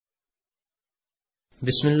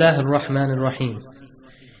Bismillah ar-Rahman ar-Rahim.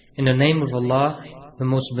 In the name of Allah, the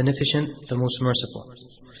most beneficent, the most merciful.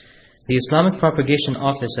 The Islamic Propagation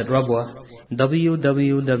Office at Rabwa,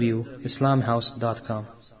 www.islamhouse.com,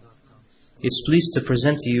 is pleased to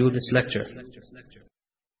present to you this lecture.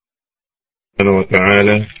 And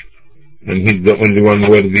He's the only one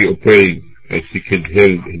worthy of praise. I seek His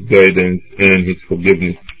help, His guidance, and His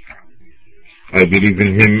forgiveness. I believe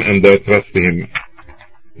in Him and I trust Him.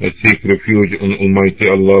 I seek refuge on Almighty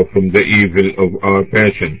Allah from the evil of our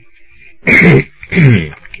passion.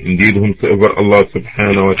 Indeed, whomsoever Allah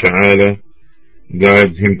subhanahu wa ta'ala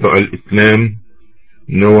guides him to al-Islam,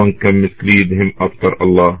 no one can mislead him after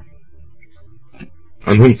Allah.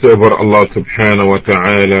 And whomsoever Allah subhanahu wa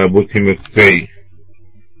ta'ala put him astray,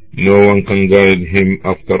 no one can guide him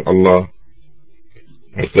after Allah.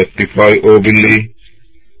 I testify openly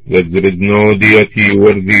that there is no deity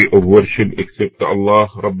worthy of worship except Allah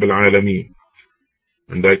Rabbil Alameen.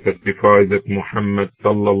 And I testify that Muhammad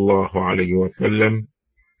sallallahu alayhi wa sallam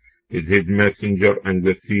is his messenger and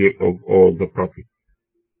the seer of all the prophets.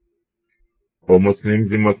 O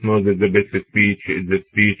Muslims, you must know that the best speech is the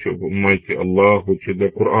speech of Almighty Allah, which is the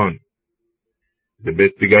Quran. The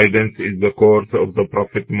best guidance is the course of the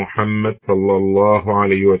Prophet Muhammad sallallahu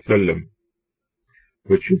alayhi wa sallam,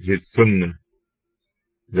 which is his sunnah.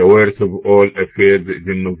 The worst of all affairs is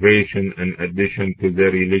innovation and addition to the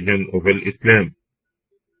religion of Islam.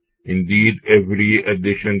 Indeed, every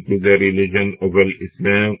addition to the religion of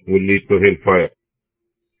Islam will lead to hellfire.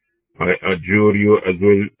 I adjure you as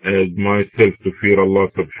well as myself to fear Allah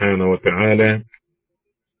subhanahu wa ta'ala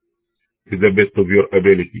to the best of your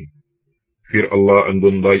ability. Fear Allah and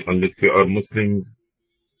don't die unless you are Muslims.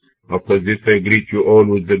 After this, I greet you all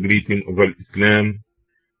with the greeting of Islam.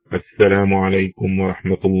 Assalamu alaikum wa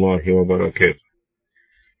rahmatullahi wa barakatuh.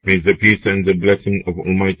 May the peace and the blessing of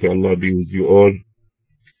Almighty Allah be with you all.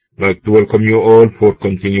 I'd like to welcome you all for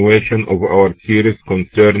continuation of our series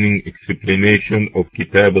concerning explanation of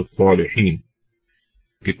Kitab al-Salihin.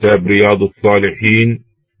 Kitab Riyadh al-Salihin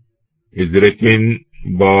is written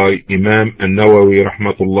by Imam al-Nawawi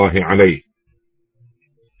rahmatullahi alayh.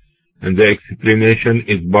 And the explanation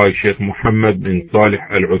is by Sheikh Muhammad bin Salih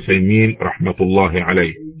al-Uthaymeen rahmatullahi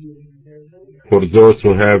alayh. For those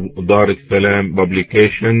who have Dar es-Salam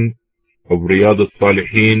publication of Riyadh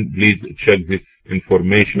al-Salihin, please check this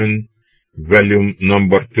information, volume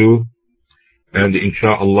number 2. And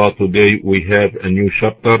inshallah today we have a new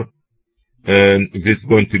chapter, and this is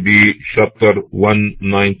going to be chapter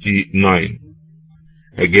 199.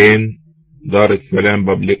 Again, Dar es-Salam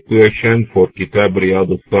publication for Kitab Riyadh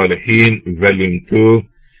al-Salihin, volume 2,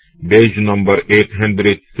 page number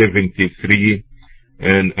 873,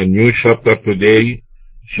 and a new chapter today,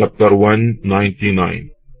 chapter 199.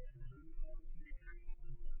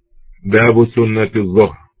 باب سنة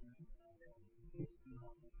الظهر.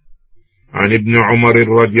 عن ابن عمر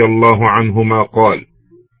رضي الله عنهما قال: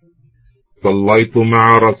 صليت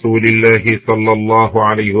مع رسول الله صلى الله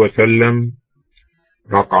عليه وسلم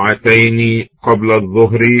ركعتين قبل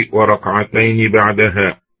الظهر وركعتين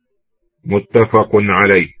بعدها، متفق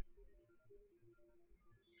عليه.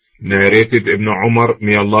 Narrated Ibn Umar,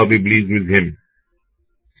 may Allah be pleased with him.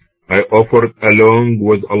 I offered along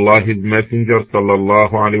with Allah His Messenger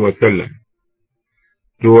sallallahu alaihi wasallam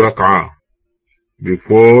 2 rak'ah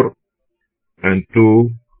before and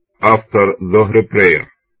 2 after Dhuhr prayer.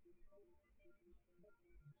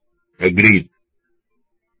 Agreed.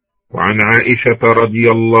 وعن عائشة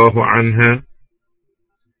رضي الله عنها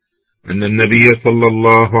أن النبي صلى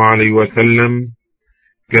الله عليه وسلم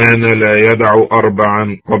كان لا يدع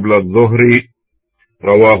 4 قبل الظهر،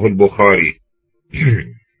 رواه البخاري.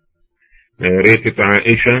 Narrated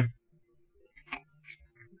Aisha,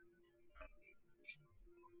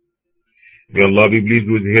 may Allah be pleased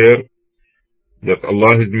with her, that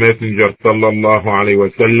Allah His Messenger sallallahu alayhi wa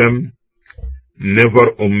sallam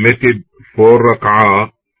never omitted 4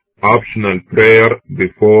 rak'ah optional prayer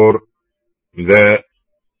before the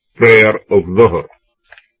prayer of Dhuhr.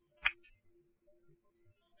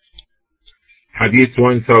 Hadith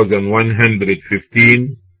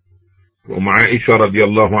 1115 from Aisha رضي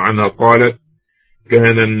الله عنها قالت: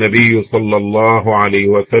 كان النبي صلى الله عليه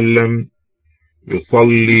وسلم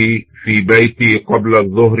يصلي في بيتي قبل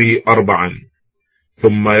الظهر 4،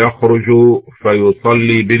 ثم يخرج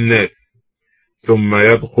فيصلي بالناس، ثم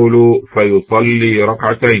يدخل فيصلي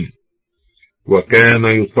 2، وكان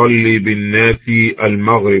يصلي بالناس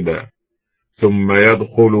المغرب، ثم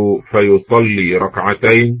يدخل فيصلي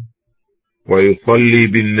 2، ويصلي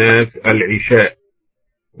بالناس العشاء،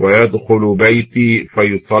 ويدخل بيتي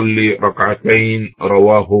فيصلي 2،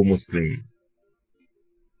 رواه مسلم.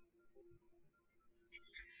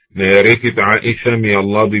 Narrated Aisha, may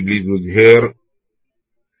Allah be pleased with her,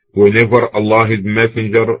 whenever Allah His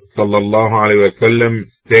Messenger sallallahu alaihi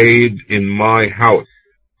wasallam stayed in my house,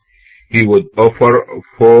 he would offer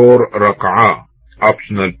 4 rak'ah,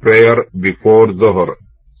 optional prayer before Dhuhr.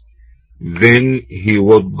 Then he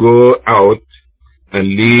would go out and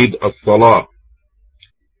lead a salah.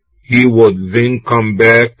 He would then come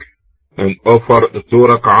back and offer 2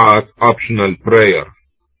 rak'ahs optional prayer.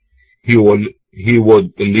 He would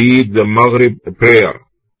lead the Maghrib prayer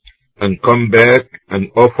and come back and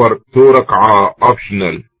offer 2 rak'ah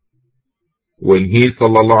optional. When he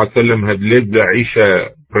sallallahu alaihi wasallam had led the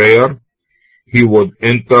Isha prayer, he would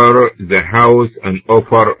enter the house and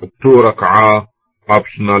offer 2 rak'ah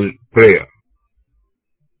optional prayer.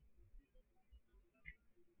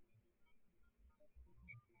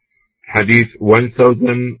 Hadith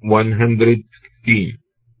 1116.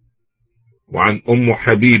 وعن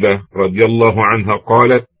حبيبة رضي الله عنها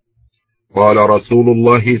قالت: قال رسول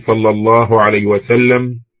الله صلى الله عليه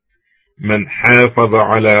وسلم: من حافظ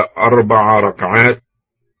على 4 ركعات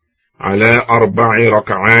على 4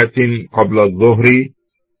 ركعات قبل الظهر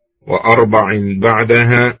و4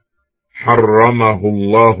 بعدها حرمه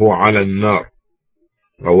الله على النار.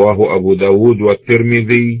 رواه أبو داود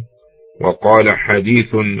والترمذي وقال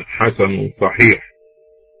حديث حسن صحيح.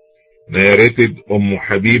 Narrated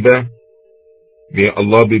حبيبة, may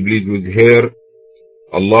Allah be pleased with her,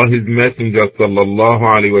 Allah His Messenger sallallahu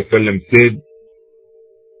alaihi wasallam said,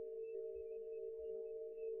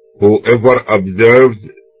 whoever observes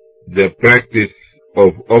the practice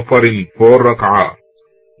of offering 4 rak'ah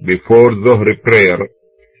before Dhuhr prayer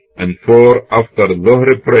and 4 after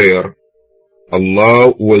Dhuhr prayer,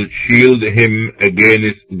 Allah will shield him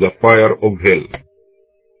against the fire of hell.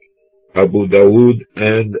 Abu Dawood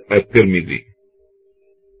and At-Tirmidhi.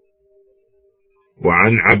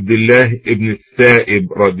 وعن عبد الله بن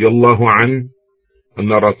السائب رضي الله عنه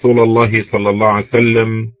أن رسول الله صلى الله عليه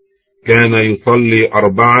وسلم كان يصلي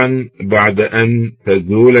 4 بعد أن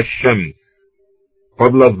تزول الشمس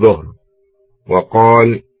قبل الظهر،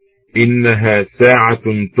 وقال: إنها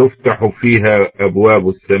ساعة تفتح فيها أبواب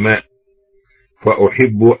السماء،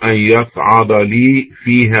 فأحب أن يصعد لي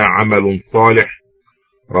فيها عمل صالح.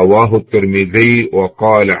 رواه الترمذي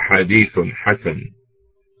وقال حديث حسن.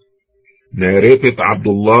 Narrated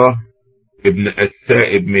Abdullah ibn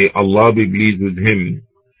As-Sa'ib, may Allah be pleased with him,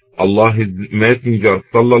 Allah His Messenger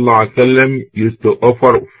sallallahu alaihi wasallam used to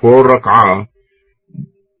offer 4 rak'ah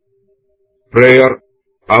prayer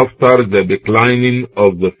after the declining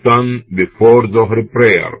of the sun before Dhuhr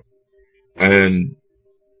prayer, and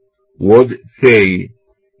would say,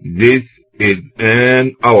 this is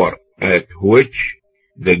an hour at which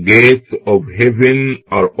the gates of heaven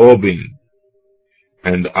are open,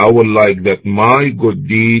 and I would like that my good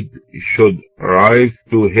deed should rise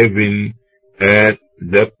to heaven at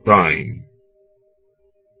that time.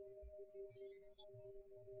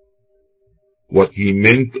 What he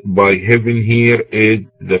meant by heaven here is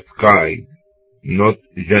the sky, not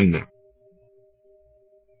Jannah.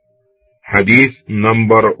 Hadith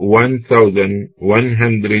number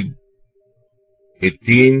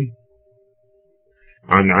 1118.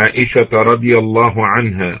 عن عائشة رضي الله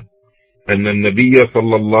عنها أن النبي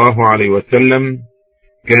صلى الله عليه وسلم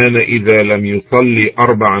كان إذا لم يصلي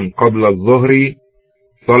 4 قبل الظهر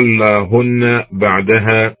صلاهن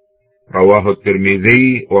بعدها. رواه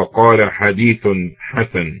الترمذي وقال حديث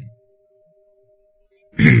حسن.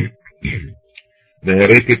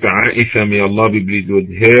 Narrated Aisha, may Allah be pleased with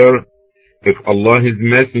her, if Allah His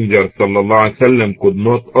Messenger sallallahu alaihi wasallam could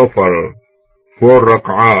not offer 4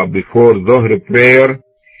 rak'ah before Dhuhr prayer,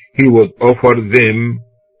 he would offer them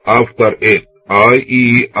after it,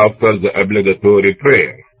 i.e. after the obligatory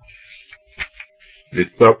prayer. This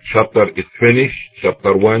chapter is finished,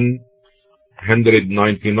 chapter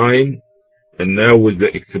 199, and now with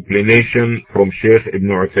the explanation from Sheikh Ibn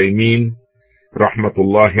Uthaymeen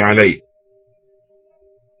rahmatullahi alayh.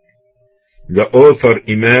 The author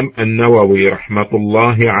Imam An-Nawawi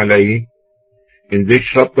rahmatullahi alayh, in this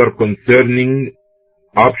chapter concerning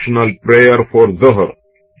optional prayer for Dhuhr,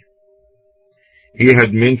 he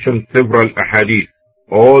had mentioned several ahadith.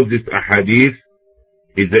 All these ahadith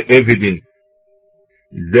is the evidence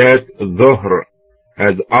that Dhuhr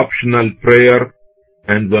has optional prayer,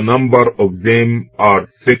 and the number of them are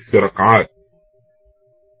 6 rak'at.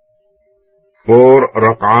 4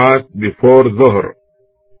 rak'at before Dhuhr,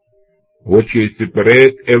 which is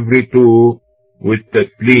separate every 2 with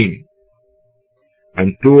taslim,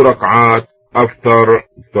 and 2 rak'at after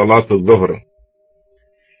Salat al-Dhuhr.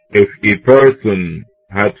 If a person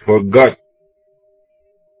had forgot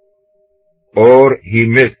or he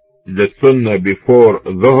missed the sunnah before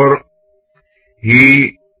Dhuhr,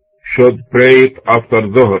 he should pray it after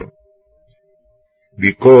Dhuhr,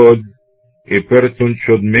 because a person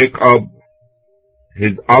should make up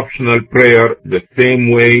his optional prayer the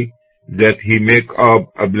same way that he make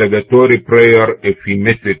up obligatory prayer if he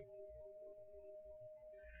miss it.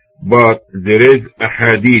 But there is a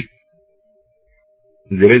hadith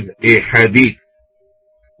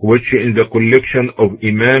which in the collection of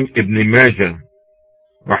Imam Ibn Majah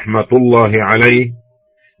rahmatullahi alayh,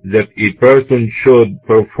 that a person should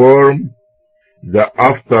perform the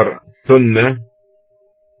after sunnah,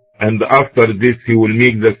 and after this he will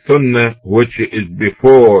make the sunnah which is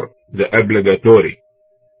before the obligatory.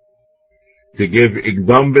 To give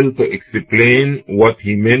example to explain what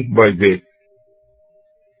he meant by this,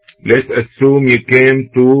 let's assume you came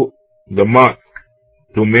to the mosque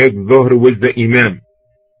to make Dhuhr with the Imam.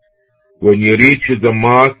 When you reach the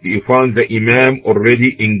mosque, you find the Imam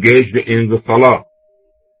already engaged in the Salah.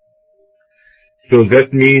 So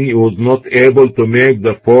that means he was not able to make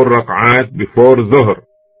the 4 rak'at before Dhuhr.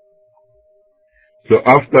 So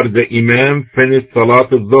after the Imam finished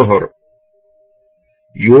Salat al-Dhuhr,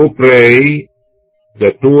 you pray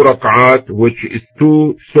the 2 rak'at, which is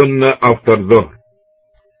 2 sunnah after Dhuhr.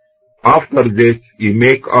 After this, you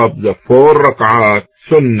make up the 4 rak'at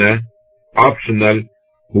sunnah, optional,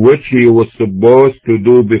 which you was supposed to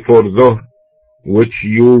do before Dhuhr, which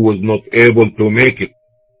you was not able to make it.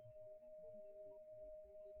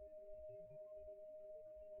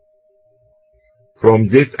 From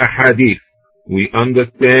this ahadith, we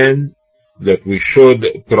understand that we should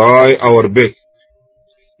try our best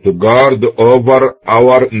to guard over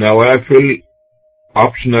our nawafil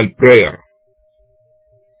optional prayer.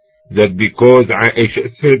 That because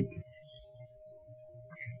Aisha said,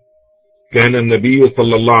 كان النبي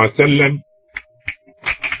صلى الله عليه وسلم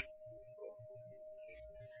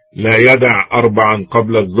لا يدع 4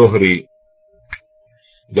 قبل الظهر.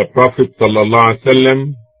 The Prophet صلى الله عليه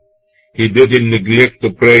وسلم, he didn't neglect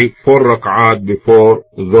to pray 4 rak'at before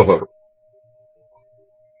Dhuhr.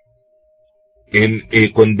 In a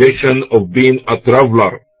condition of being a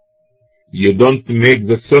traveler, you don't make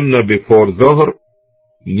the sunnah before Dhuhr,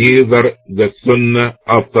 neither the sunnah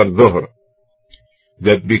after Dhuhr.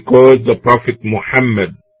 That because the Prophet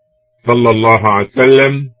Muhammad sallallahu alaihi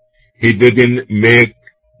wasallam, he didn't make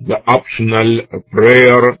the optional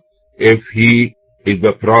prayer if he is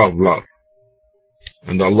a traveler.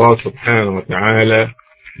 And Allah subhanahu wa ta'ala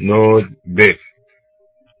knows best.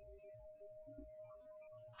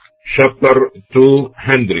 Chapter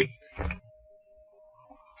 200,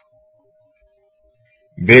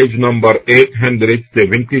 page number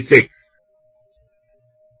 876,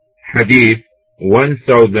 Hadith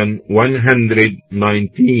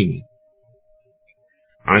 1119.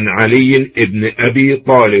 عن علي بن أبي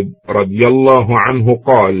طالب رضي الله عنه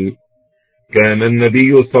قال: كان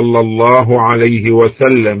النبي صلى الله عليه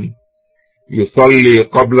وسلم يصلي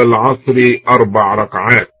قبل العصر 4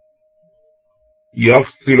 ركعات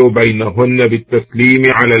يفصل بينهن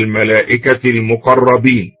بالتسليم على الملائكة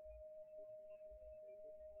المقربين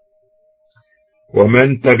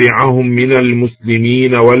ومن تبعهم من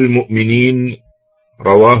المسلمين والمؤمنين.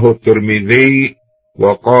 رواه الترمذي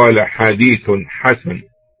وقال حديث حسن.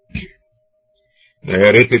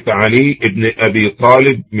 Narrated Ali ibn Abi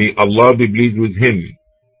Talib, may Allah be pleased with him.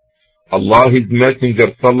 Allah, His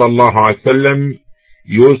Messenger sallallahu alaihi wasallam,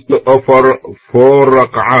 used to offer 4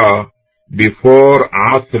 rak'ah before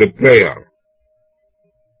Asr prayer,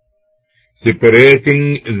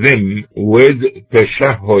 separating them with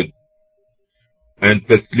tashahhud and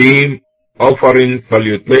taslim, offering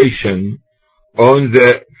salutation on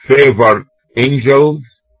the favored angels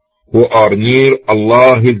who are near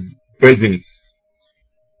Allah's presence,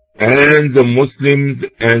 and the Muslims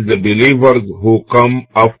and the believers who come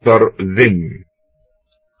after them.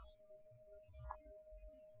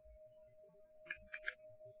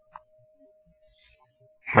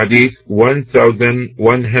 Hadith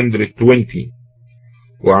 1120.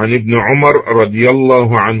 وعن ابن عمر رضي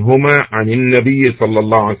الله عنهما عن النبي صلى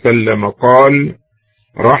الله عليه وسلم قال: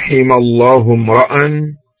 رحم الله امرأ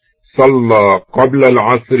صلى قبل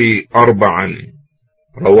العصر 4.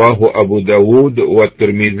 رواه أبو داود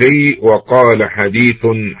والترمذي وقال حديث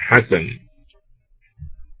حسن.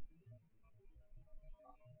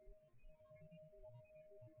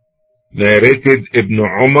 Narrated Ibn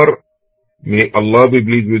Umar, may Allah be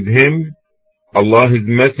pleased with him, Allah, His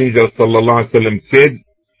Messenger sallallahu alaihi wasallam said,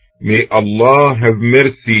 may Allah have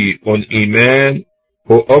mercy on a man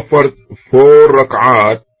who offers 4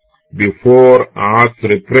 rak'at before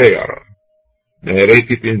Asr prayer.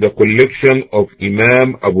 Narrated in the collection of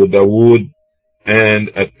Imam Abu Dawood and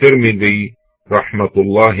At-Tirmidhi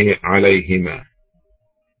rahmatullahi alayhima.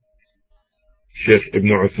 Sheikh Ibn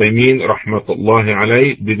Uthaymeen rahmatullahi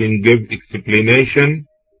alayh didn't give explanation.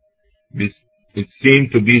 It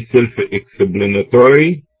seemed to be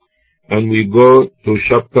self-explanatory, and we go to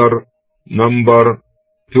chapter number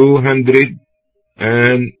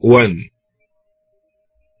 201.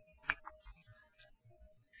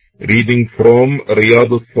 Reading from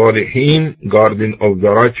Riyadh al-Salihin, Garden of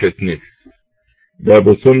the Righteousness.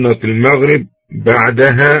 باب سنة المغرب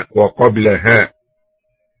بعدها وقبلها.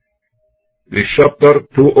 The chapter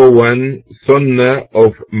 201, Sunnah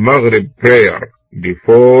of Maghrib prayer,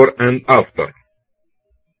 before and after.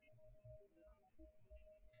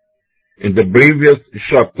 In the previous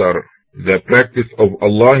chapter, the practice of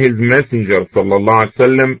Allah's Messenger sallallahu alaihi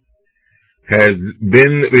wasallam has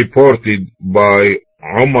been reported by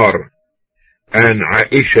Umar and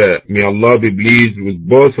Aisha, may Allah be pleased with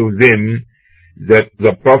both of them, that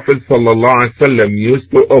the Prophet sallallahu alaihi wasallam used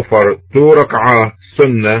to offer 2 rak'ah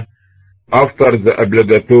sunnah after the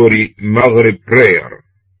obligatory Maghrib prayer.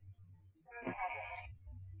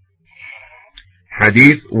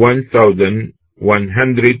 Hadith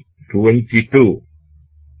 1122.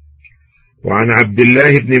 وعن عبد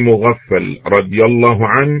الله بن مغفل رضي الله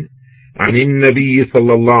عنه عن النبي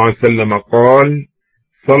صلى الله عليه وسلم قال: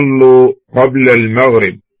 صلوا قبل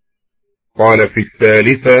المغرب، قال في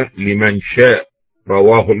الثالثة لمن شاء،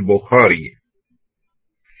 رواه البخاري.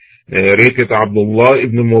 Narrated Abdullah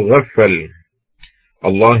ibn Mughaffal,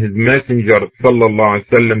 Allah's Messenger sallallahu alaihi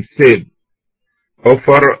wasallam said,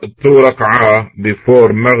 offer 2 rak'ah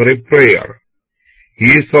before Maghrib prayer.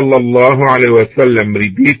 He sallallahu alaihi wasallam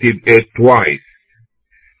repeated it twice.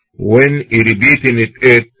 When he repeated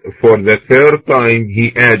it for the 3rd time,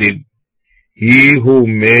 he added, he who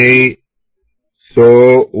may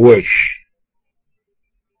so wish.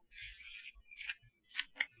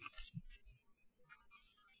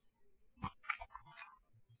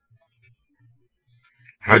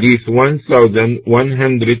 Hadith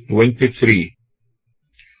 1123.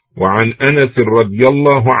 وعن أنس رضي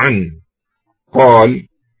الله عنه قال: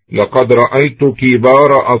 لقد رأيت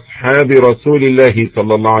كبار أصحاب رسول الله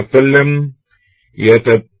صلى الله عليه وسلم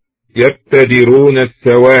يبتدرون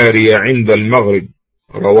السواري عند المغرب،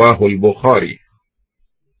 رواه البخاري.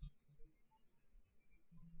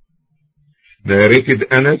 Narrated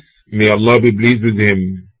Anas, may Allah be pleased with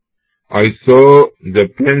him, I saw the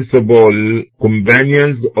principal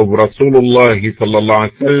companions of Rasulullah sallallahu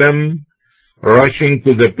alaihi wasallam rushing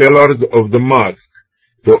to the pillars of the mosque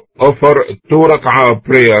to offer 2 rak'ah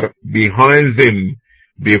prayer behind them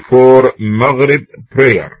before Maghrib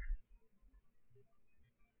prayer.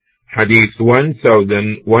 Hadith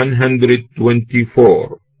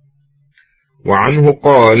 1124. وعنه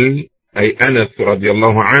قال، أي أنس رضي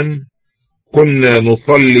الله عنه: كنا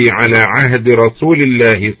نصلي على عهد رسول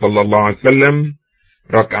الله صلى الله عليه وسلم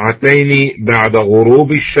ركعتين بعد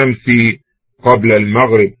غروب الشمس قبل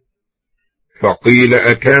المغرب، فقيل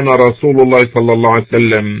أكان رسول الله صلى الله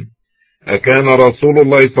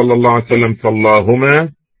عليه وسلم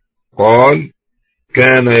صلاهما؟ قال: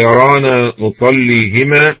 كان يرانا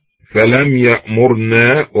نصليهما فلم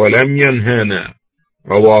يأمرنا ولم ينهانا،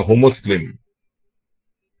 رواه مسلم.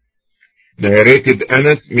 Narrated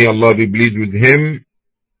Anas, may Allah be pleased with him,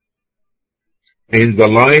 in the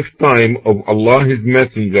lifetime of Allah's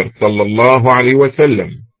Messenger sallallahu alaihi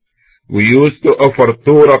wasallam, we used to offer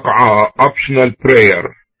 2 rak'ah optional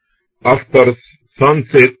prayer after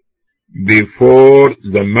sunset before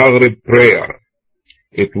the Maghrib prayer.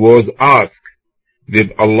 It was asked,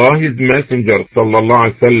 did Allah's Messenger sallallahu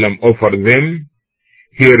alaihi wasallam offer them?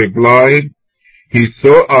 He replied, he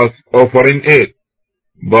saw us offering it,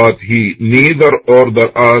 but he neither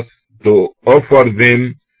ordered us to offer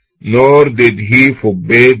them, nor did he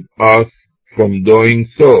forbid us from doing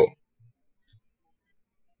so.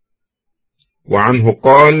 وعنه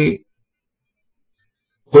قال: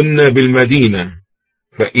 كنا بالمدينة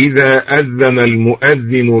فإذا أذن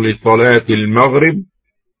المؤذن لصلاة المغرب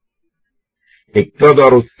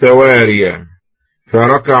ابتدروا السواري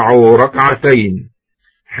فركعوا ركعتين،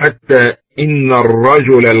 حتى إن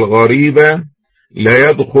الرجل الغريب لا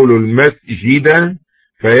يدخل المسجد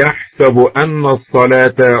فيحسب أن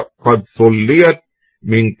الصلاة قد صليت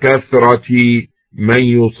من كثرة من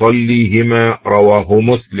يصليهما، رواه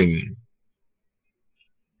مسلم.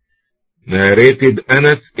 Narrated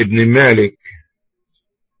Anas ibn Malik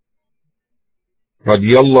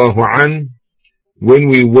radiyallahu an, when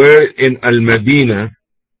we were in Al-Madinah,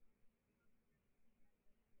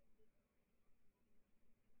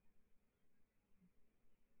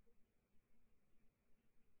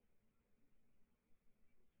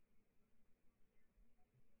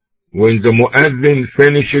 when the muezzin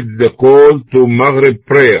finished the call to Maghrib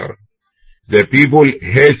prayer, the people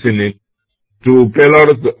hastened to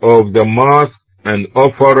pillars of the mosque and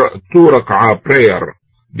offer 2 rak'ah prayer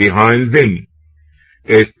behind them.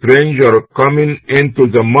 A stranger coming into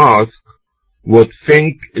the mosque would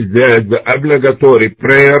think that the obligatory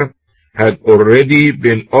prayer had already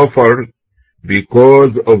been offered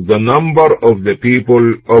because of the number of the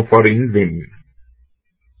people offering them.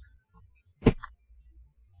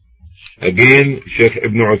 Again, Sheikh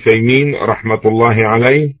Ibn Uthaymeen rahmatullahi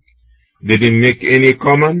alayh didn't make any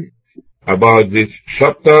comment about this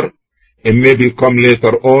chapter. It may come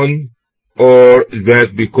later on, or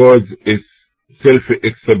that because it's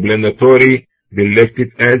self-explanatory, they left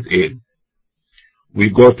it as is. We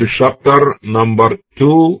go to chapter number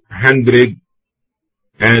 202.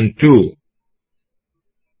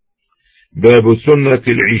 باب سنة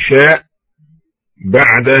العشاء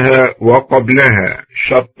بعدها وقبلها.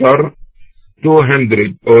 Chapter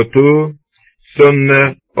 202,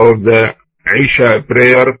 Sunnah of the Isha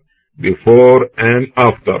prayer before and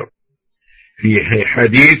after. في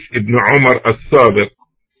حديث ابن عمر السابق: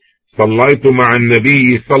 صليت مع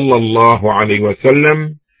النبي صلى الله عليه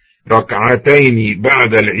وسلم ركعتين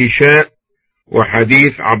بعد العشاء.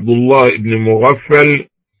 وحديث عبد الله بن مغفل: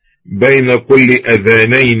 بين كل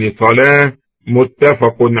أذانين صلاة،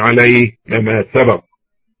 متفق عليه كما سبق.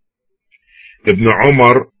 Ibn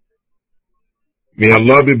Umar, may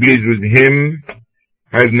Allah be pleased with him,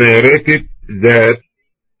 has narrated that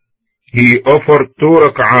he offered 2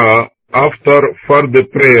 rak'ah after further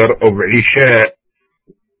prayer of Isha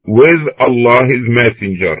with Allah his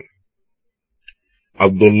messenger.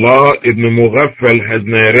 Abdullah ibn Mughaffal has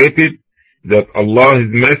narrated that Allah his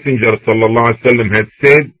messenger sallallahu alaihi wasallam had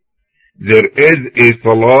said, there is a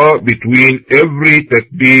salah between every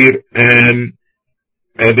takbir and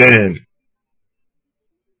adhan.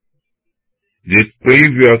 This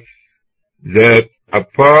previous that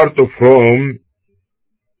apart from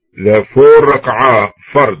the 4 rak'ah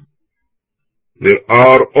fard, there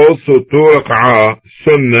are also 2 rak'ah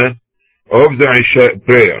sunnah of the Isha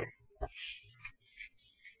prayer.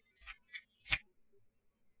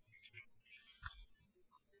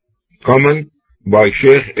 Comment by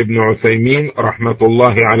Sheikh Ibn Uthaymeen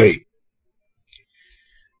rahmatullahi alayh.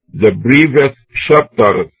 The previous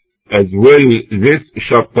chapter as well this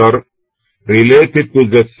chapter related to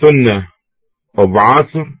the sunnah of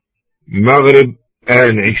Asr, Maghrib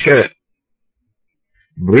and Isha.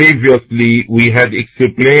 Previously we had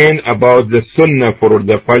explained about the sunnah for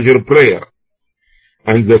the Fajr prayer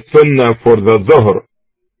and the sunnah for the Zuhr.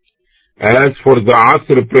 As for the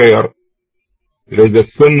Asr prayer, there is a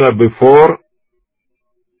sunnah before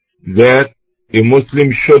that a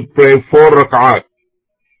Muslim should pray 4 rak'at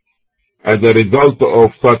as a result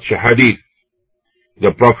of such a hadith.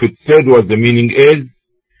 The Prophet said what the meaning is: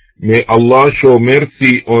 may Allah show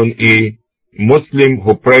mercy on a Muslim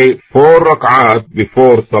who pray 4 rak'at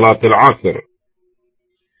before Salat al-Asr.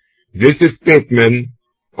 This statement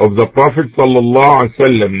of the Prophet sallallahu alaihi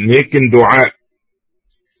wasallam making dua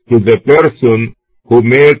to the person who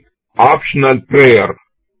made optional prayer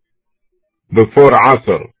before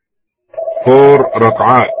Asr, 4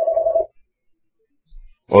 rak'at.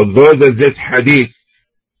 Although that this hadith,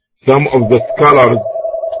 some of the scholars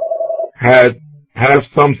have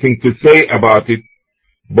something to say about it,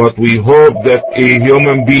 but we hope that a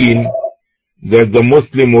human being, that the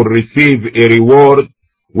Muslim will receive a reward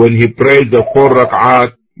when he prays the 4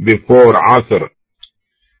 rak'at before Asr.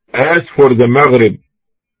 As for the Maghrib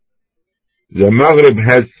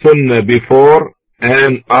has sunnah before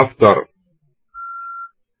and after.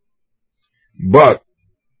 But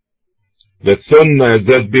the sunnah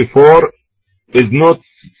that before is not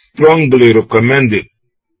strongly recommended.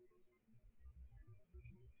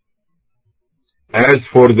 As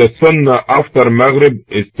for the sunnah after Maghrib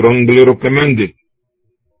is strongly recommended.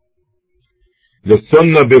 The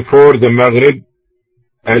sunnah before the Maghrib,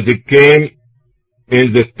 as it came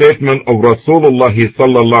in the statement of Rasulullah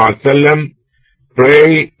sallallahu alaihi wasallam,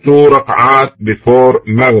 pray 2 rak'at before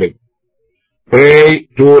Maghrib. Pray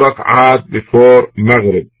 2 rak'at before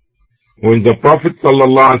Maghrib. When the Prophet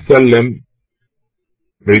sallallahu alaihi wasallam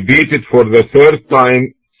repeated for the 3rd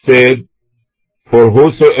time, said, for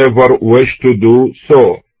whosoever wish to do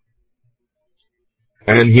so.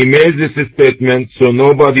 And he made this statement so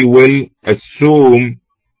nobody will assume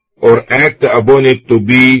or act upon it to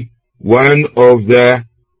be one of the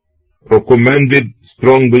recommended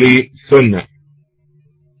strongly sunnah.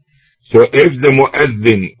 So if the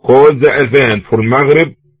muezzin calls the adhan for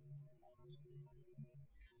Maghrib,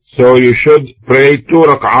 so you should pray 2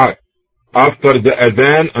 rak'at after the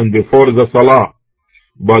adhan and before the salah.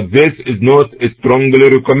 but this is not strongly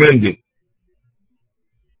recommended.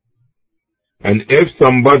 And if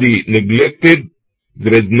somebody neglected,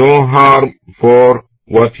 there is no harm for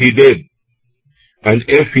what he did. And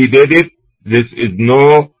if he did it, this is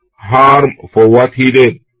no harm for what he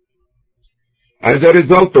did. As a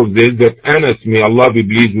result of this, that Anas, may Allah be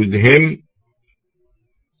pleased with him,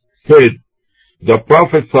 said, the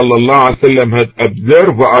Prophet ﷺ had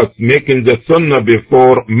observed us making the sunnah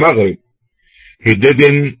before Maghrib. He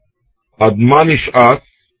didn't admonish us,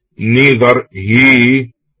 neither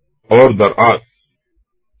he ordered us.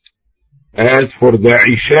 As for the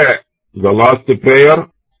Isha, the last prayer,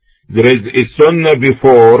 there is a sunnah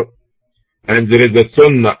before and there is a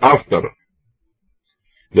sunnah after.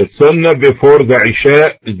 The sunnah before the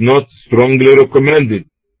Isha is not strongly recommended,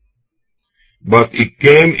 but it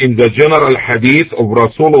came in the general hadith of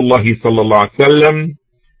Rasulullah sallallahu alaihi wasallam,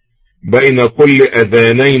 بين كل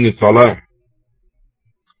أذانين صلاة,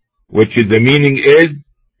 which is the meaning is,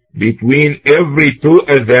 between every two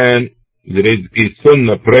adhan there is a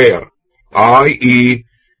sunnah prayer, i.e.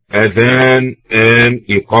 adhan and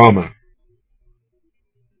iqamah.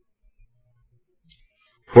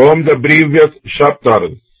 From the previous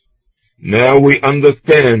chapters, now we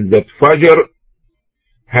understand that Fajr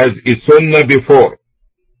has a sunnah before,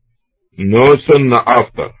 no sunnah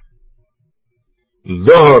after.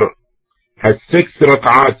 Zuhr has 6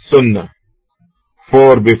 rak'at sunnah,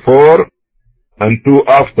 4 before and 2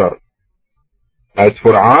 after. As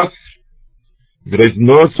for Asr, there is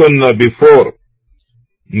no sunnah before,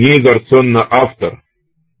 neither sunnah after.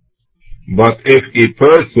 But if a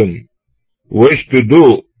person wish to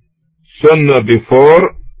do sunnah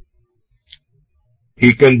before,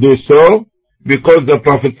 he can do so, because the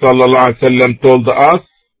Prophet ﷺ told us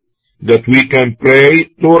that we can pray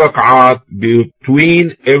 2 rak'at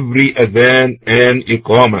between every adhan and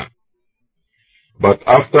iqamah. But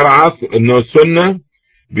after Asr, no sunnah,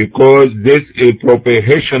 because this is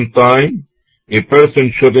propitiation time, a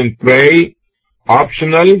person shouldn't pray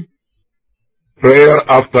optional prayer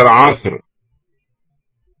after Asr.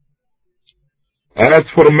 As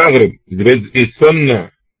for Maghrib, there is a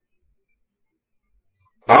sunnah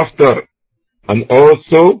after, and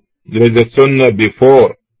also there is a sunnah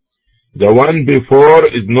before. The one before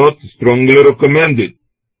is not strongly recommended,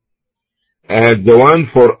 as the one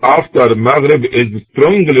for after Maghrib is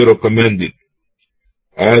strongly recommended.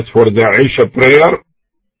 As for the Isha prayer,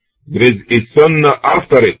 there is a sunnah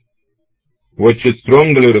after it, which is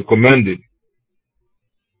strongly recommended.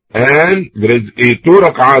 And there is a 2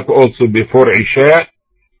 rak'at also before Isha,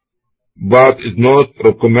 but is not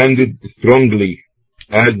recommended strongly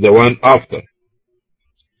as the one after.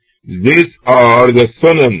 These are the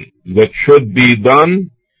sunan that should be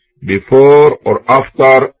done before or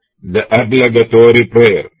after the obligatory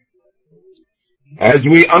prayer. As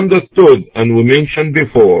we understood and we mentioned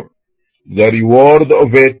before, the reward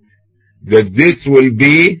of it, that this will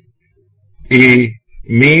be a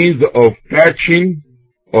means of patching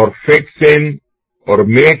or fixing or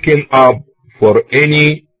making up for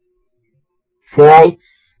any faults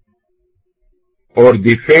or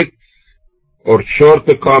defects or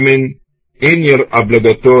shortcoming in your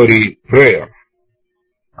obligatory prayer.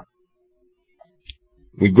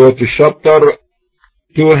 We go to chapter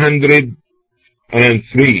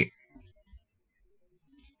 203.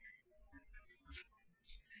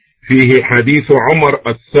 فيه حديث عمر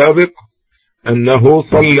السابق أنه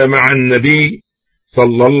صلى مع النبي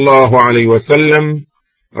صلى الله عليه وسلم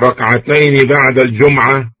ركعتين بعد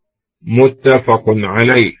الجمعة متفق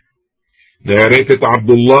عليه. Narrated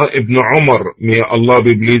Abdullah ibn Umar, may Allah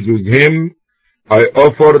be pleased with him, I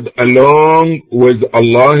offered along with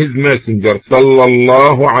Allah his messenger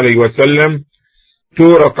sallallahu alayhi wasallam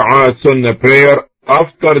 2 rak'at sunnah prayer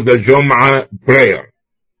after the Jum'ah prayer.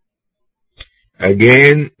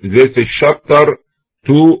 Again, this is chapter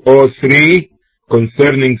 203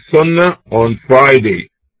 concerning sunnah on Friday,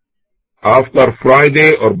 after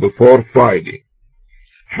Friday or before Friday.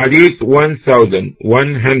 Hadith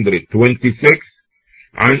 1126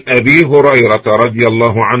 عن أبي هريرة رضي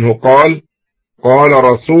الله عنه قال قال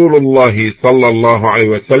رسول الله صلى الله عليه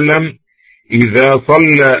وسلم إذا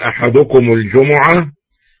صلى أحدكم الجمعة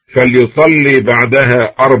فليصلي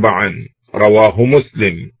بعدها 4 رواه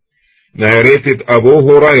مسلم. Narrated Abu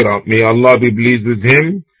Huraira, may Allah be pleased with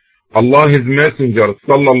him, Allah his messenger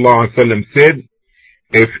sallallahu alaihi wasallam said,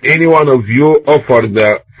 if any one of you offer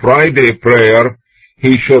the Friday prayer,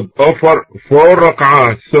 he should offer 4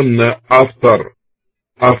 rak'ah sunnah after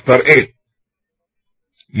it.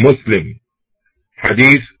 Muslim.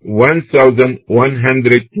 Hadith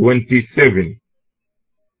 1127.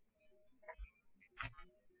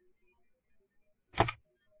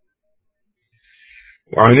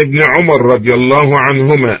 وعن ابن عمر رضي الله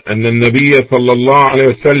عنهما أن النبي صلى الله عليه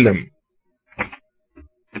وسلم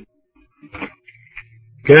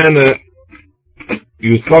كان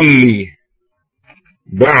يصلي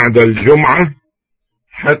بعد الجمعة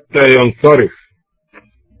حتى ينصرف،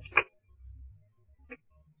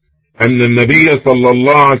 أن النبي صلى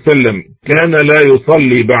الله عليه وسلم كان لا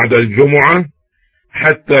يصلي بعد الجمعة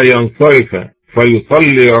حتى ينصرف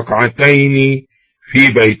فيصلي ركعتين في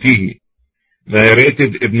بيته.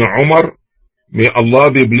 Narrated Ibn Umar, may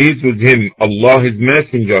Allah be pleased with him, Allah his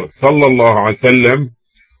messenger sallallahu alaihi wasallam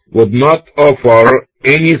would not offer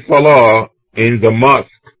any salah in the mosque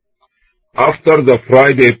after the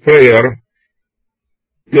Friday prayer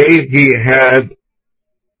till he had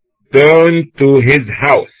turned to his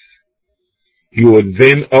house. He would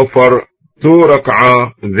then offer 2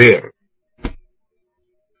 rak'ah there.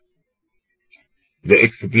 The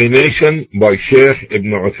explanation by Sheikh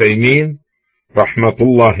Ibn Uthaymeen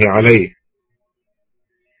rahmatullahi alayh.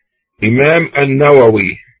 Imam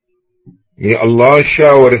al-Nawawi, may Allah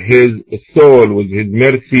shower his soul with his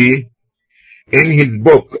mercy, in his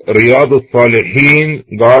book Riyadh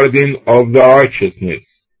al-Salihin, Garden of the Righteousness,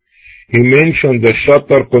 he mentioned the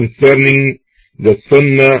chapter concerning the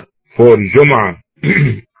Sunnah for Jum'ah.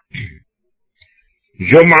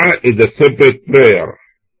 Jum'ah is a separate prayer.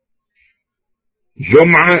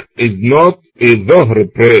 Jum'ah is not a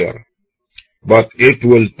Dhuhr prayer, but it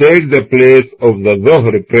will take the place of the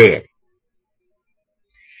Dhuhr prayer.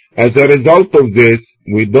 As a result of this,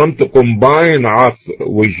 we don't combine Asr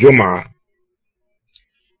with Jum'ah,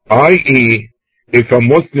 i.e., if a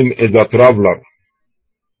Muslim is a traveler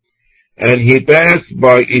and he passed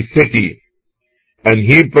by a city and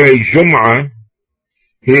he prays Jum'ah,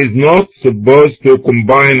 he is not supposed to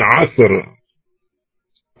combine Asr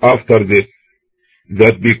after this.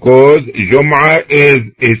 That because Jum'ah is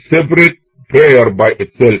a separate prayer by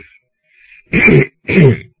itself.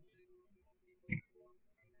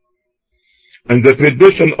 And the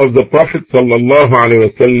tradition of the Prophet sallallahu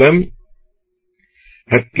alaihi wasallam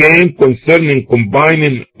had came concerning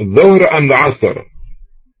combining Dhuhr and Asr.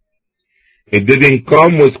 It didn't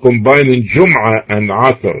come with combining Jum'ah and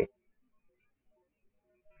Asr.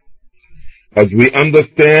 As we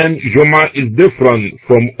understand, Jum'ah is different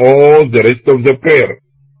from all the rest of the prayer.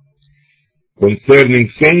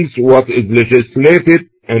 Concerning things what is legislated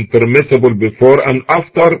and permissible before and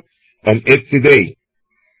after and its day.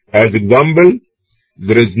 As example,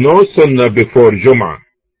 there is no sunnah before Jum'ah.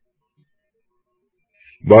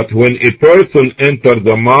 But when a person enters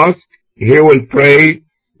the mosque, he will pray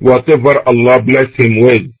whatever Allah bless him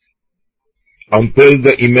with, until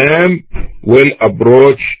the Imam will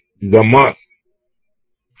approach the mosque.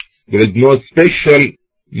 There is no special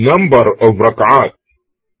number of rak'at.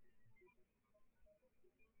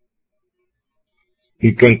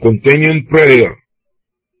 He can continue in prayer.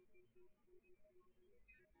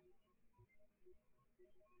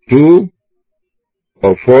 2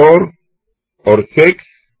 or 4 or 6,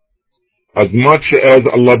 as much as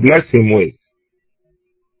Allah bless him with.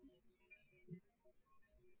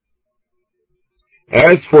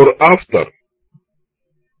 As for after,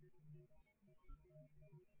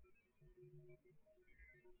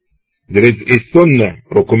 there is a sunnah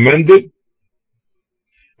recommended,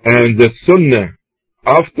 and the sunnah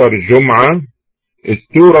after Jum'ah is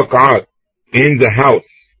 2 rak'at in the house.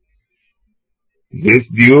 This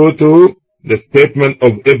due to the statement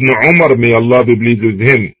of Ibn Umar, may Allah be pleased with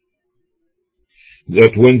him,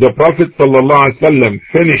 that when the Prophet ﷺ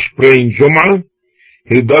finished praying Jum'ah,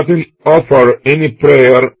 he doesn't offer any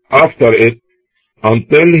prayer after it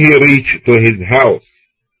until he reached to his house.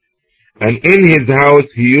 And in his house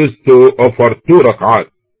he used to offer 2 rak'at.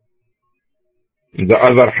 In the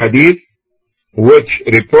other hadith, which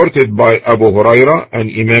reported by Abu Huraira, and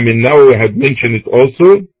Imam al-Nawawi had mentioned it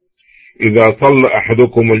also, إذا صلى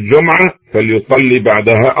أحدكم الجمعة فليصلي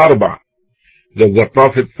بعدها 4. That the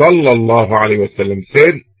Prophet sallallahu alaihi wasallam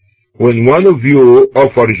said, when one of you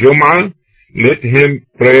offer Jum'ah, let him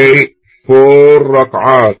pray 4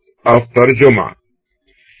 rak'at after Jum'ah.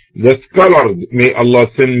 The scholars, may Allah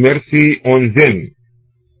send mercy on them,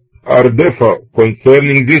 are differ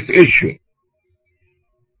concerning this issue.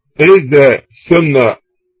 Is the sunnah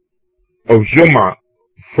of Jum'ah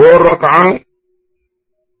 4 rak'at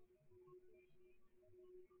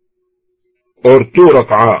or 2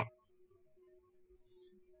 rak'ah?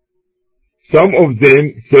 Some of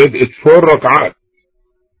them said it's 4 rak'at,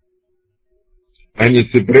 and you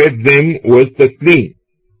separate them with taslim.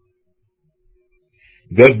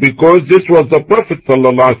 That's because this was the Prophet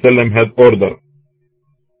ﷺ had ordered.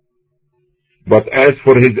 But as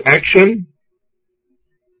for his action,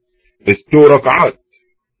 it's 2 rak'at.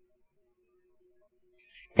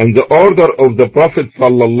 And the order of the Prophet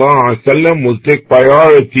ﷺ will take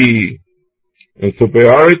priority and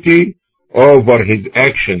superiority over his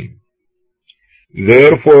action.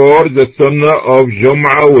 Therefore, the sunnah of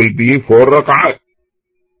Jum'ah will be 4 rak'at.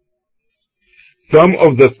 Some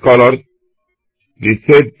of the scholars, they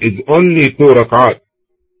said it's only 2 rak'at,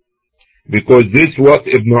 because this is what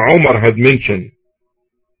Ibn Umar had mentioned.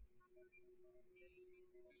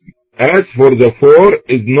 As for the 4,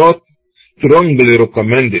 is not strongly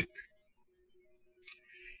recommended.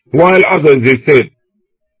 While others, they said,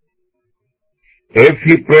 if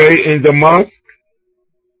he pray in the mosque,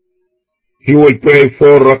 he will pray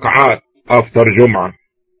 4 rak'at after Jum'ah.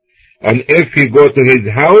 And if he go to his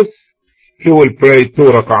house, he will pray 2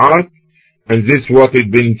 rak'at. And this is what had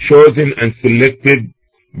been chosen and selected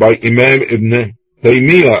by Imam Ibn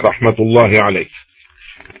Taymiyyah rahmatullahi alayh.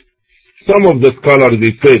 Some of the scholars,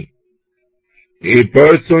 they said, a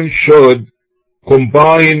person should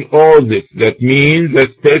combine all this. That means the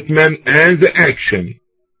statement and the action.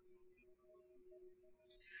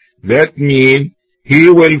 That means he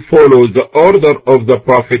will follow the order of the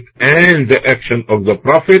Prophet and the action of the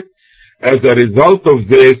Prophet. As a result of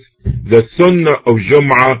this, the sunnah of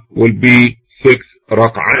Jum'ah will be 6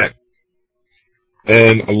 rak'at.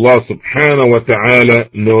 And Allah subhanahu wa ta'ala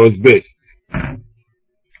knows best.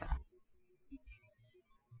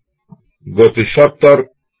 Go to chapter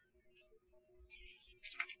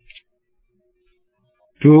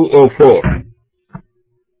 204.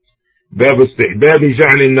 باب استحباب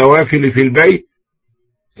جعل النوافل في البيت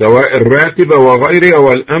سواء الراتبة وغيرها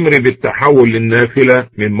والأمر بالتحول للنافلة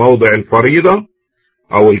من موضع الفريضة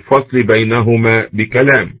أو الفصل بينهما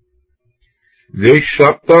بكلام. This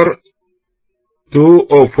chapter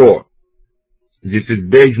 204. This is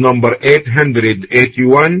page number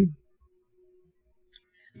 881.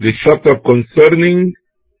 The chapter concerning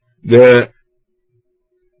the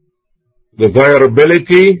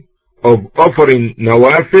desirability of offering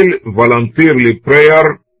nawafil, voluntarily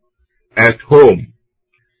prayer at home.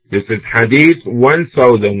 This is hadith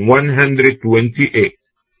 1128.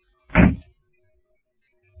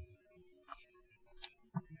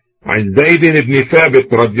 عن زيد بن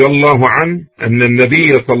ثابت رضي الله عنه أن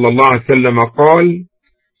النبي صلى الله عليه وسلم قال: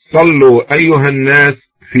 صلوا أيها الناس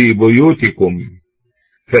في بيوتكم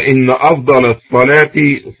فإن أفضل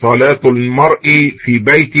الصلاة صلاة المرء في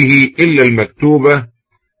بيته إلا المكتوبة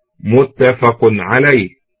متفق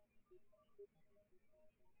عليه.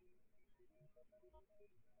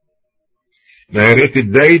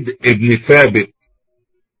 Narrated Zayd ibn Thabit,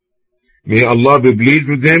 may Allah be pleased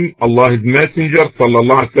with him, Allah his messenger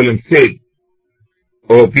sallallahu alaihi wasallam said,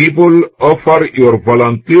 O people, offer your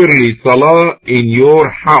voluntarily salah in your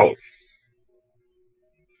house,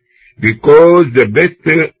 because the best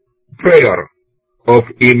prayer of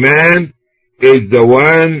Iman is the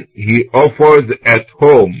one he offers at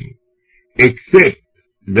home, except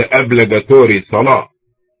the obligatory salah.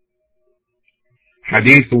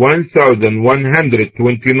 Hadith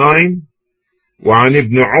 1129. وعن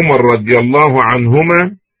ابن عمر رضي الله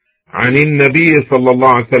عنهما عن النبي صلى الله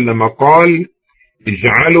عليه وسلم قال: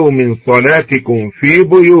 اجعلوا من صلاتكم في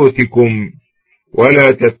بيوتكم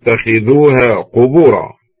ولا تتخذوها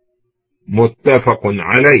قبورا. متفق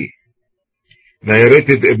عليه.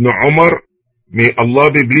 Narrated Ibn Umar, may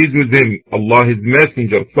Allah be pleased with him, Allah his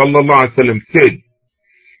messenger sallallahu alaihi wasallam said,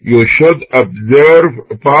 you should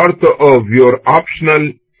observe part of your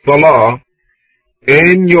optional salah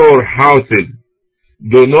in your houses.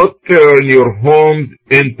 Do not turn your homes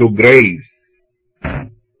into graves.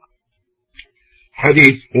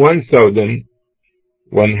 Hadith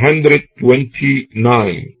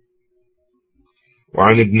 1129.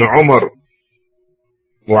 وعن ابن عمر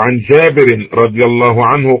وعن جابر رضي الله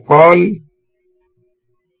عنه قال: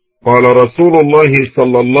 قال رسول الله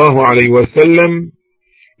صلى الله عليه وسلم: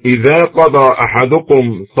 إذا قضى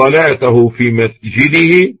أحدكم صلاته في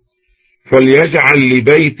مسجده فليجعل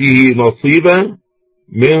لبيته نصيبا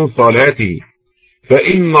من صلاته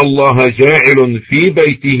فإن الله جاعل في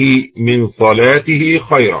بيته من صلاته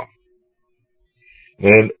خيرا.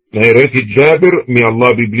 And narrated Jabir, may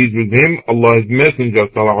Allah be pleased with him, Allah's messenger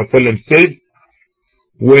sallallahu alaihi wasallam said,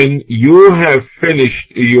 when you have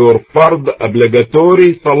finished your fard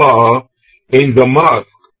obligatory salah in the mosque,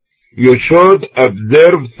 you should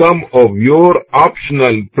observe some of your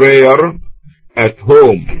optional prayer at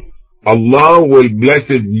home. Allah will bless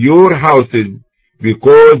your houses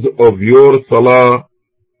because of your salah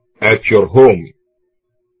at your home.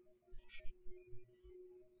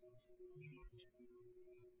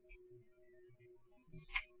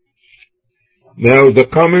 Now the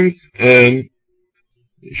comments and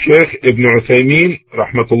Sheikh Ibn Uthaymeen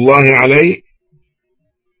rahmatullahi alayh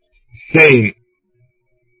saying,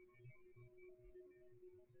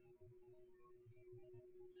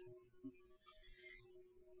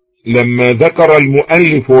 لما ذكر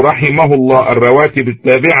المؤلف رحمه الله الرواتب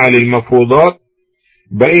التابعة للمفروضات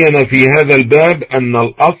بين في هذا الباب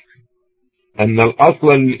أن الأصل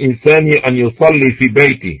للإنسان أن يصلي في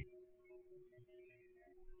بيته.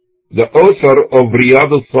 The author of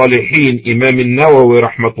Riyadh al-Salihin, Imam al-Nawawi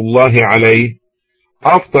rahmatullahi alayh,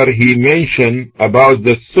 after he mentioned about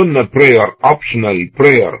the Sunnah prayer, optional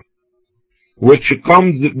prayer, which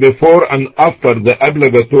comes before and after the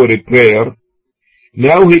obligatory prayer,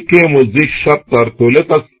 now he came with this chapter to let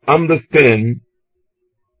us understand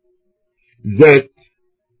that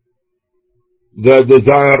the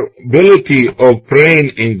desirability of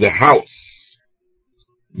praying in the house,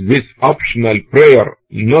 this optional prayer,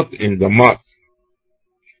 not in the mosque.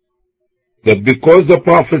 That because the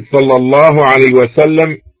Prophet sallallahu alaihi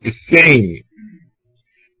wasallam is saying,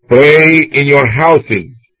 pray in your houses,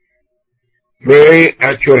 pray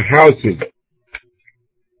at your houses.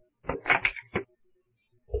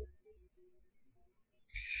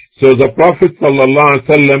 So the Prophet sallallahu alaihi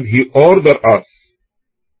wasallam, he ordered us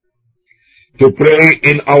to pray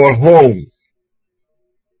in our homes,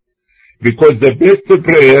 because the best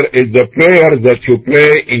prayer is the prayer that you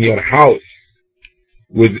pray in your house,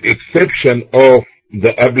 with exception of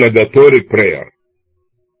the obligatory prayer.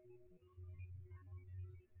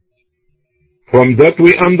 From that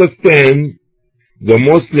we understand the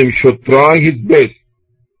Muslim should try his best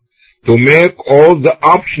to make all the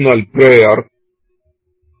optional prayer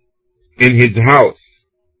in his house.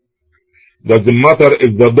 Doesn't matter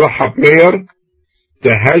if the duha prayer,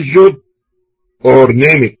 tahajjud, or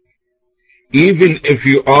name it. Even if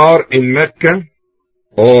you are in Mecca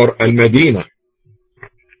or Al-Madinah.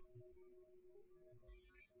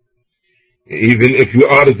 Even if you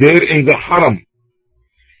are there in the Haram.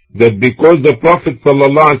 That because the Prophet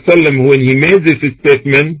ﷺ, when he made this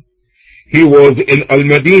statement, he was in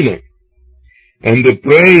Al-Madinah. And the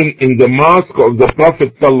praying in the mosque of the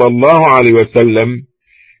Prophet ﷺ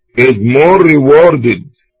is more rewarded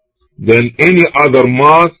than any other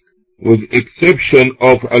mosque, with exception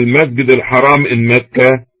of Al-Masjid al-Haram in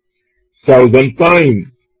Mecca, 1,000 times.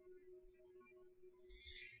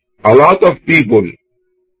 A lot of people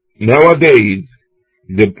nowadays,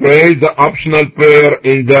 they pray the optional prayer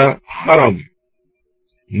in the Haram,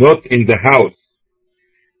 not in the house.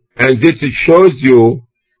 And this shows you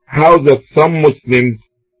how that some Muslims,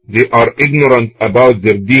 they are ignorant about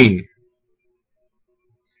their deen.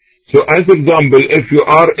 So as example, if you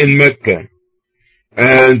are in Mecca,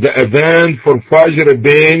 and the adhan for Fajr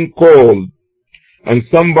being called, and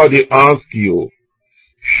somebody asks you,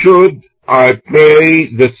 should I pray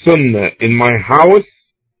the Sunnah in my house,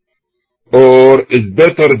 or is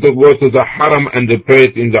better to go to the Haram and pray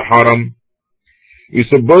it in the Haram? You're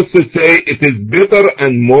supposed to say it is better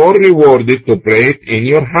and more rewarded to pray it in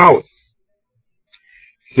your house.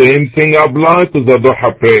 Same thing applies to the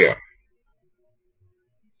Duha prayer.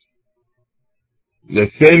 The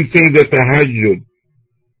same thing the Tahajjud.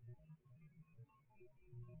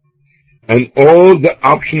 And all the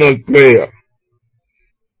optional prayer.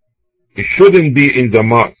 It shouldn't be in the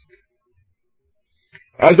mosque.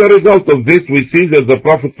 As a result of this, we see that the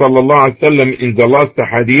Prophet ﷺ in the last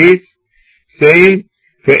hadith saying,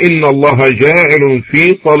 فَإِنَّ اللَّهَ جَاعِلٌ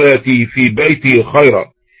فِي صَلَاتِي فِي بَيْتِي خَيْرًا.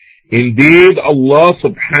 Indeed, Allah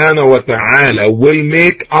subhanahu wa ta'ala will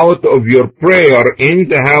make out of your prayer in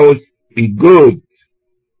the house a good,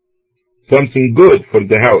 something good for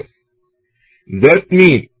the house. That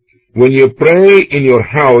means, when you pray in your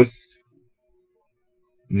house,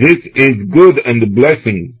 this is good and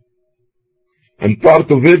blessing. And part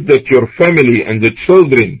of it that your family and the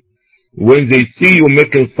children, when they see you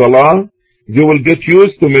making salah, they will get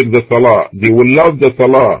used to make the salah. They will love the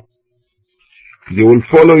salah. They will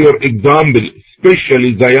follow your example,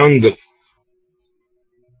 especially the youngest.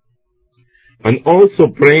 And also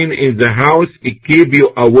praying in the house, it keeps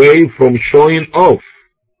you away from showing off.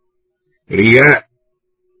 Riyah.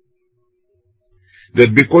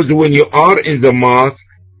 That because when you are in the mosque,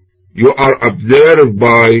 you are observed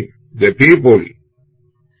by the people,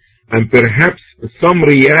 and perhaps some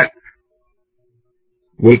riyah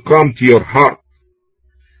will come to your heart.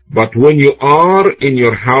 But when you are in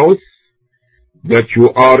your house, that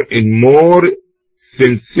you are in more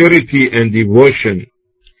sincerity and devotion,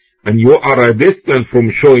 and you are a distance from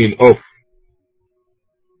showing off.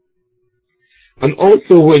 And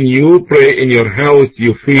also when you pray in your house,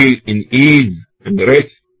 you feel in ease and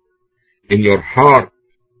rest in your heart,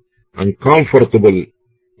 and comfortable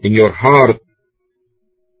in your heart,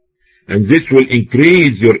 and this will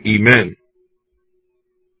increase your iman.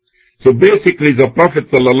 So basically the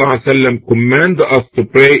Prophet ﷺ commanded us to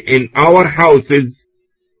pray in our houses,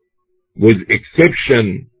 with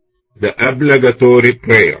exception the obligatory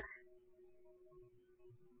prayer.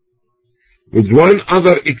 With one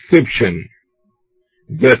other exception,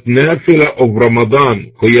 that nafila of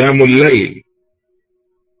Ramadan, Qiyamul Layl.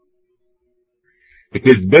 It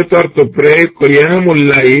is better to pray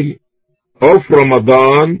Qiyamul Layl of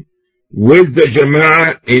Ramadan with the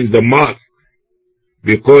Jama'ah in the mosque,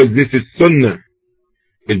 because this is Sunnah,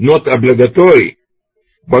 it's not obligatory.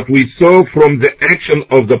 But we saw from the action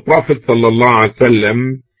of the Prophet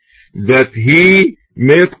ﷺ that he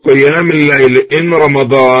made Qiyamul Layl in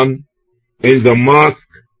Ramadan in the mosque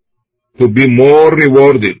to be more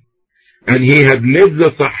rewarded. And he had led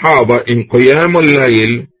the Sahaba in Qiyamul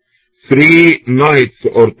Layl 3 nights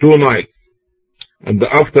or 2 nights. And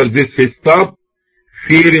after this he stopped,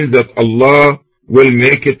 fearing that Allah will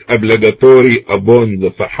make it obligatory upon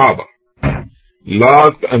the Sahaba.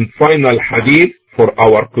 Last and final hadith for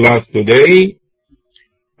our class today.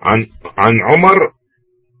 عن عمرو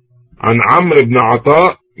بن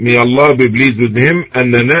عطاء, may Allah be pleased with him,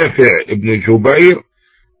 أن نافع ابن جبير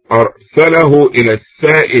أرسله إلى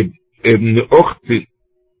السائب ابن أخت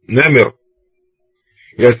نمر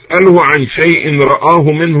يسأله عن شيء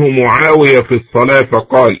رآه منه معاوية في الصلاة،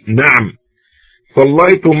 فقال: نعم،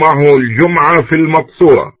 صليت معه الجمعة في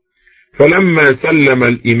المقصورة، فلما سلم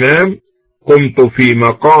الإمام قمت في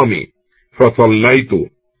مقامي فصليت،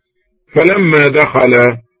 فلما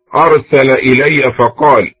دخل أرسل إلي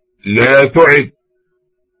فقال: لا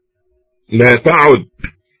تعد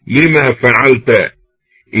لما فعلت،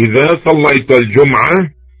 إذا صليت الجمعة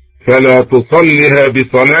فلا تصلها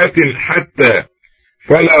بصلاة حتى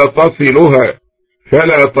فلا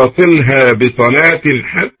تصلها بصلاة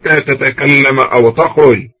حتى تتكلم أو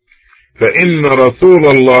تخرج، فإن رسول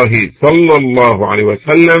الله صلى الله عليه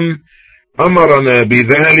وسلم أمرنا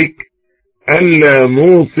بذلك، ألا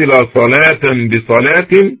نوصل صلاة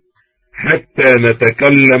بصلاة حتى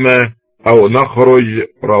نتكلم أو نخرج.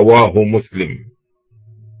 رواه مسلم.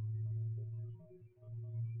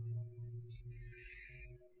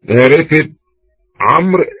 Narrated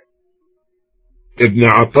Amr ibn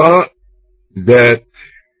Ata that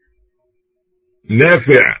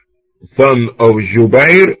Nafi', son of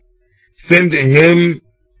Jubair, sent him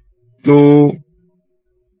to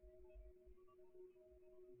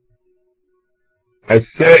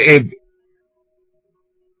As-Sa'ib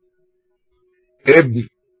ibn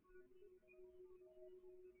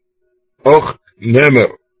Ukht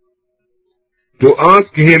Namr to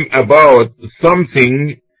ask him about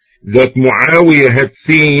something that Muawiyah had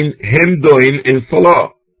seen him doing in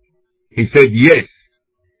Salah. He said, yes,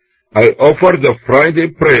 I offered the Friday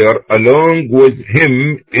prayer along with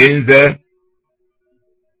him in the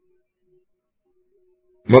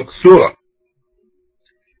Maqsurah.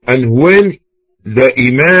 And when the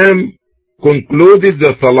Imam concluded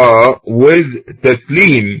the Salah with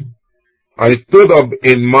Taslim, I stood up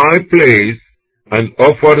in my place and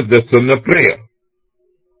offered the Sunnah prayer.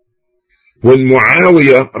 When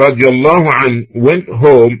Muawiyah radiallahu anh went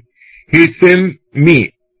home, he sent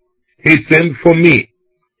for me.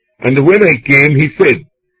 And when I came, he said,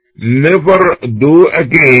 never do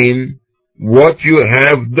again what you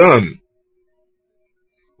have done.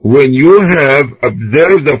 When you have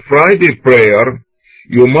observed the Friday prayer,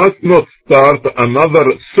 you must not start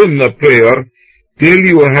another Sunnah prayer till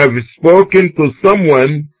you have spoken to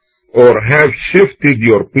someone or have shifted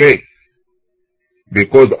your place.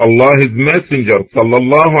 Because Allah, His Messenger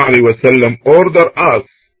sallallahu alaihi wasallam, ordered us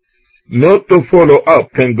not to follow up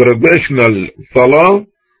congregational salah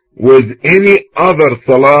with any other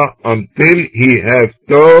salah until he has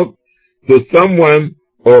talked to someone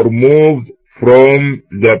or moved from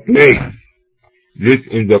the place. This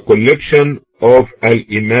is the collection of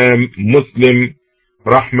Al-Imam Muslim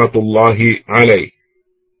rahmatullahi alayh.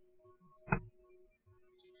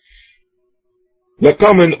 The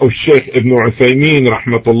comment of Shaykh Ibn Uthaymeen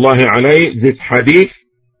rahmatullahi alayh, this hadith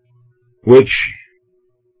which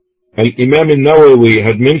Al-Imam al-Nawawi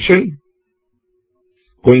had mentioned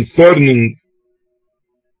concerning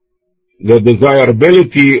the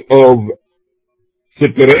desirability of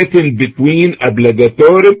separating between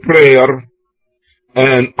obligatory prayer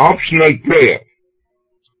and optional prayer.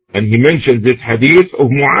 And he mentioned this hadith of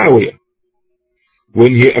Muawiyah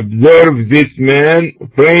when he observed this man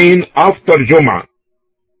praying after Jum'ah,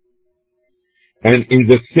 and in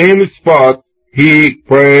the same spot he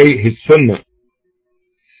prayed his Sunnah.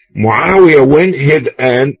 Muawiyah went ahead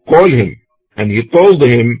and called him, and he told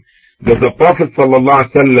him that the Prophet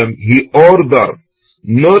ﷺ, he ordered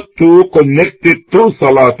not to connect it to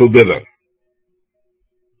Salah together.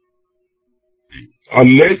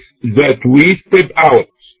 unless that we step out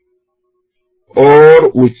or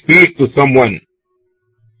we speak to someone.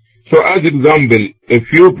 So as example,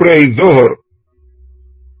 if you pray Zuhr,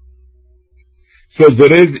 so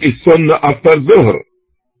there is a Sunnah after Zuhr.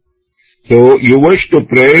 So you wish to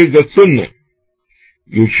pray the Sunnah.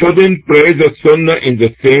 You shouldn't pray the Sunnah in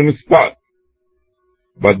the same spot,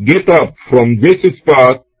 but get up from this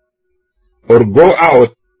spot or go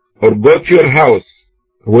out or go to your house,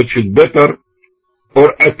 which is better,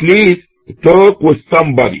 or at least talk with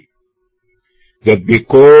somebody. That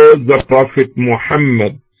because the Prophet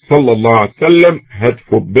Muhammad sallallahu alaihi wasallam had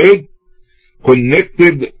forbid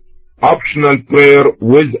connected optional prayer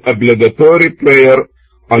with obligatory prayer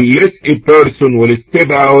unless a person will step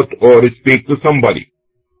out or speak to somebody.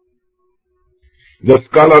 The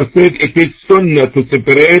scholar said it is sunnah to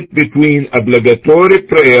separate between obligatory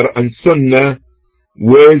prayer and sunnah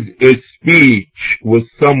with a speech with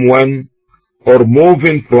someone or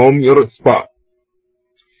moving from your spot.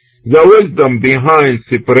 The wisdom behind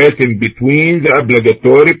separating between the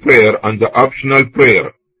obligatory prayer and the optional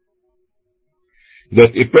prayer,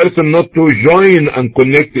 that a person not to join and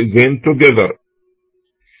connect them together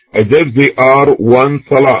as if they are one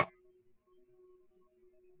salah,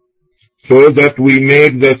 so that we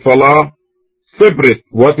make the salah separate,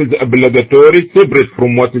 what is obligatory separate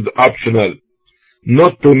from what is optional,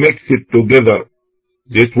 not to mix it together.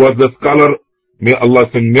 This was the scholar, may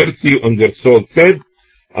Allah send mercy on their soul, said,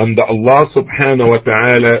 and Allah subhanahu wa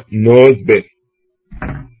ta'ala knows best.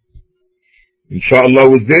 Inshallah,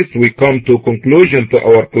 with this we come to conclusion to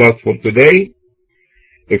our class for today.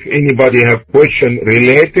 If anybody have question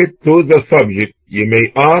related to the subject, you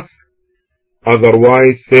may ask.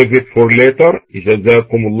 Otherwise, save it for later.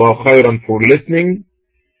 Jazakumullah khairan for listening.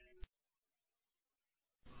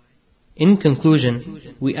 In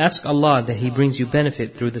conclusion, we ask Allah that He brings you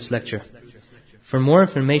benefit through this lecture. For more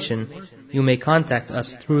information, you may contact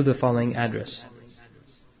us through the following address.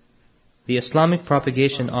 The Islamic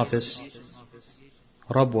Propagation Office,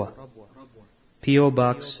 Rabwa, P.O.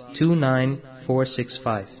 Box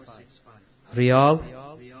 29465, Riyadh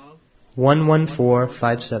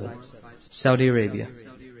 11457, Saudi Arabia.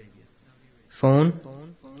 Phone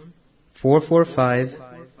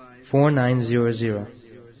 445-4900.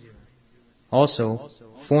 Also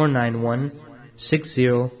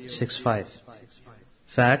 491-6065.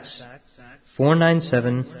 Fax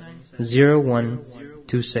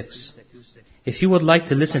 497-0126. If you would like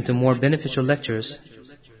to listen to more beneficial lectures,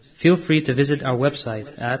 feel free to visit our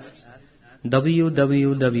website at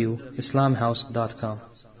www.islamhouse.com.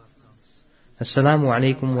 Assalamu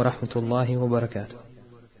alaikum wa rahmatullahi wa barakatuh.